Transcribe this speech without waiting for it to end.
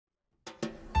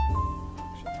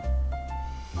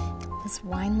This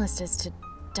wine list is to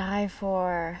die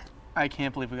for. I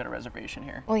can't believe we got a reservation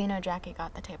here. Well, you know, Jackie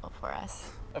got the table for us.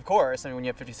 Of course. I mean, when you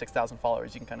have 56,000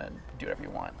 followers, you can kind of do whatever you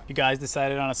want. You guys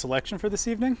decided on a selection for this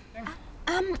evening?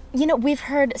 You know, we've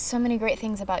heard so many great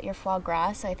things about your foie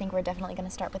gras, so I think we're definitely going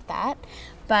to start with that.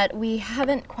 But we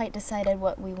haven't quite decided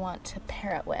what we want to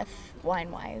pair it with,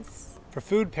 wine-wise. For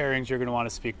food pairings, you're going to want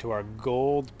to speak to our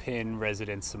gold pin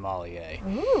resident sommelier.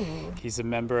 Ooh. He's a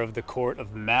member of the Court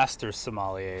of Master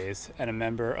Sommeliers and a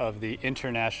member of the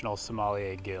International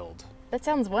Sommelier Guild. That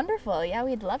sounds wonderful. Yeah,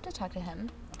 we'd love to talk to him.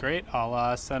 Great.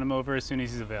 I'll send him over as soon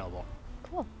as he's available.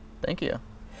 Cool. Thank you.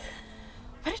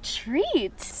 What a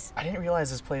treat! I didn't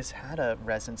realize this place had a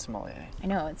resident sommelier. I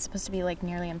know, it's supposed to be like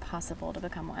nearly impossible to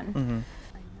become one. Mm-hmm.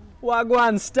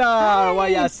 Wagwan star, what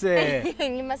ya say?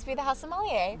 You must be the house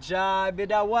sommelier. Ja, be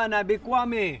the one, I be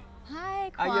Kwamie.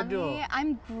 Hi, Kwamie. How you doing?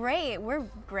 I'm great. We're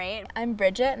great. I'm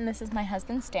Bridgette, and this is my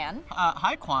husband, Stan.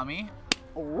 Hi, Kwamie.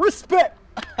 Respect!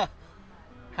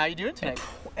 How you doing tonight?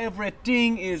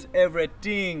 Everything is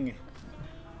everything.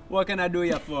 What can I do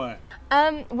you for?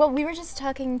 Well, we were just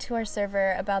talking to our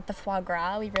server about the foie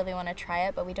gras. We really want to try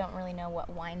it, but we don't really know what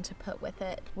wine to put with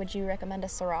it. Would you recommend a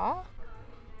Syrah?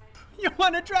 You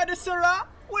want to try the Syrah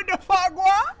with the foie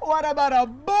gras? What about a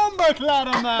bomber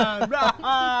clatter, man?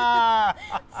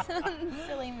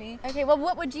 Silly me. Okay, well,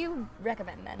 what would you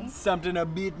recommend then? Something a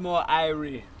bit more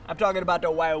irie. I'm talking about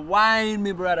the white wine,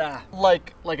 me brother.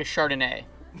 Like a Chardonnay.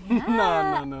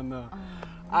 Yeah. No.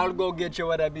 I'll go get you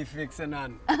what I be fixing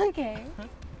on. Okay.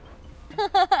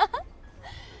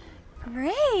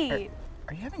 Great.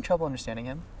 Are you having trouble understanding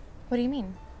him? What do you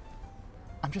mean?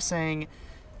 I'm just saying,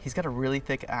 he's got a really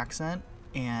thick accent,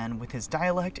 and with his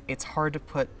dialect, it's hard to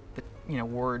put the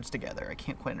words together. I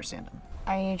can't quite understand him.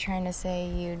 Are you trying to say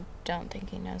you don't think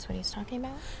he knows what he's talking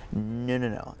about?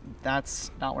 No.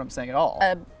 That's not what I'm saying at all.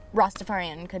 A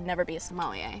Rastafarian could never be a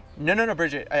sommelier. No,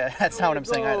 Bridgette. That's not what I'm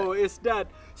saying either. Oh, it's that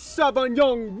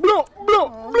Sauvignon Blanc.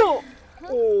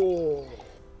 Oh.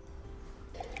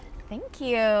 Thank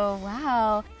you.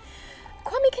 Wow.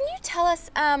 Kwamie, can you tell us,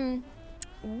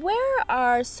 where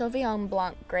are Sauvignon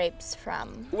Blanc grapes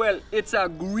from? Well, it's a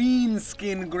green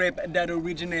skin grape that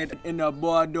originated in the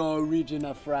Bordeaux region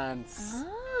of France.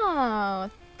 Oh,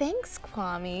 thanks,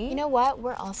 Kwamie. You know what?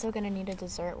 We're also going to need a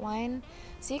dessert wine,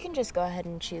 so you can just go ahead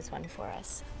and choose one for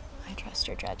us. I trust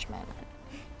your judgment.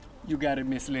 You got it,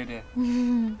 Miss Lady.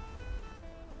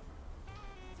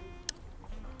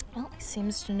 Well, he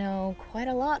seems to know quite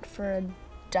a lot for a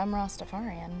dumb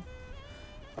Rastafarian.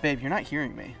 Babe, you're not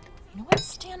hearing me. You know what,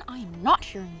 Stan? I am not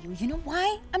hearing you. You know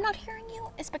why I'm not hearing you?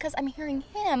 It's because I'm hearing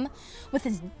him with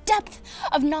his depth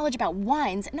of knowledge about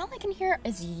wines, and all I can hear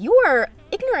is your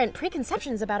ignorant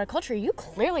preconceptions about a culture you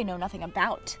clearly know nothing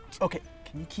about. Okay,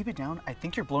 can you keep it down? I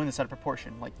think you're blowing this out of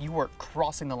proportion. Like, you are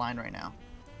crossing the line right now.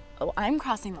 Oh, I'm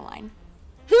crossing the line.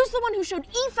 Who's the one who showed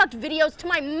e-fucked videos to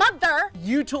my mother?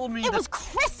 You told me It was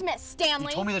Christmas, Stanley!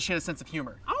 You told me that she had a sense of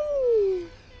humor. Oh!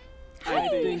 I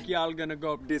think y'all gonna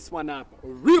go this one up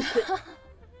real quick.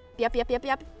 Yep.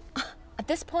 At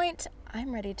this point,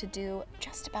 I'm ready to do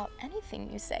just about anything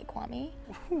you say, Kwamie.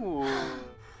 Ooh.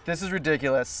 This is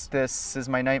ridiculous. This is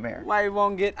my nightmare. Why you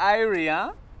won't get irie,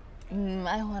 huh?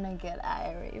 I want to get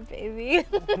irie, baby.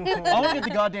 I want to get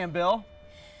the goddamn bill.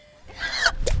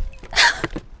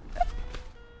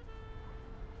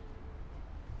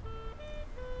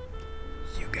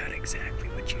 You got exactly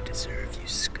what you deserve, you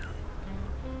scum.